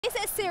Is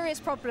it a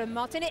serious problem,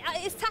 Martin?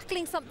 Is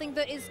tackling something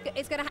that is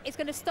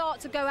going to start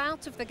to go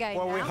out of the game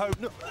Well, now? we hope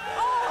not.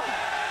 Oh!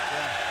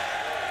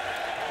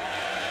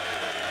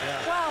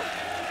 Yeah. Well,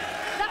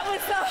 that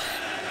was, I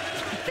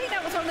think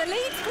that was one of the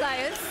Leeds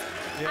players.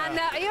 Yeah. And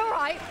are you all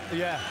right?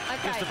 Yeah,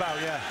 okay. just about,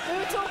 yeah.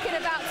 We were talking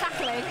about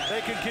tackling.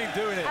 They can keep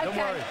doing it, don't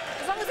worry.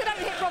 As long as they don't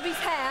hit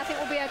Robbie's hair, I think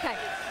we'll be okay.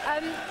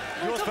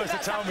 You're supposed to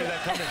tell me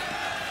they're coming.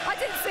 I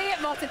didn't see it,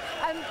 Martin.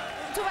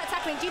 Talk about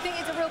tackling. Do you think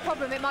it's a real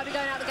problem? It might be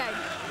going out of the game.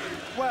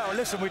 Well,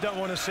 listen, we don't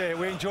want to see it.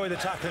 We enjoy the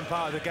tackling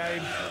part of the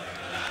game.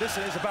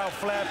 Listen, it's about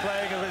flair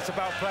playing, and it's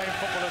about playing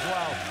football as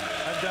well.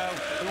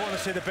 And we want to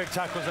see the big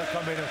tackles that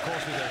come in, of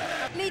course we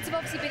do. Leeds have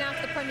obviously been out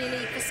of the Premier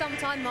League for some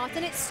time,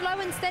 Martin. It's slow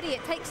and steady.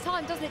 It takes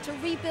time, doesn't it, to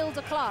rebuild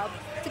a club,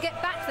 to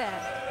get back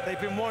there. They've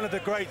been one of the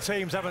great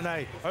teams, haven't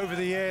they, over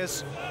the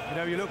years. You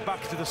know, you look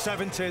back to the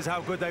 70s,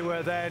 how good they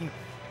were then.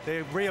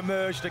 They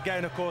re-emerged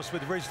again, of course,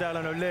 with Ridsdale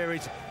and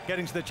O'Leary's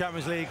getting to the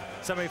Champions League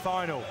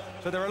semi-final.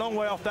 So they're a long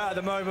way off that at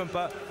the moment,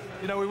 but,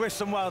 you know, we wish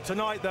them well.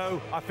 Tonight,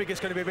 though, I think it's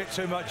going to be a bit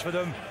too much for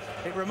them.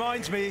 It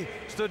reminds me,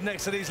 stood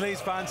next to these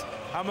Leeds fans,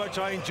 how much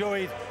I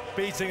enjoyed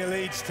beating a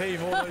Leeds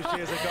team all those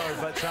years ago,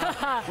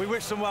 but we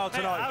wish them well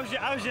tonight.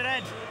 How's your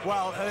head?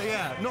 Well,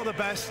 yeah, not the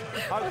best.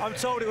 I'm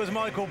told it was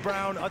Michael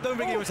Brown. I don't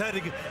think he was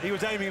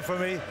aiming for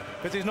me,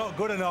 because he's not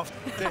good enough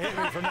to hit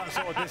me from that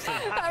sort of distance.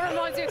 That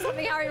reminds me of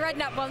something Harry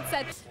Redknapp once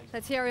said. So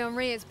Thierry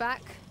Henry is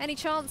back. Any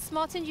chance,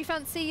 Martin, do you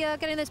fancy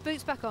getting those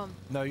boots back on?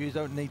 No, you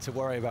don't need to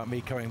worry about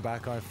me coming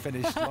back. I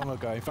finished long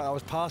ago. In fact, I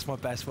was past my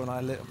best when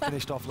I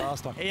finished off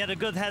last time. He had a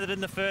good header in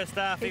the first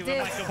half. He did.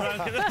 Michael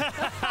Brown.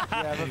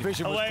 Yeah, the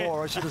vision was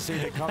poor. I should have seen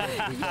it coming.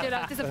 You should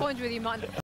have. Disappointed with you, Martin.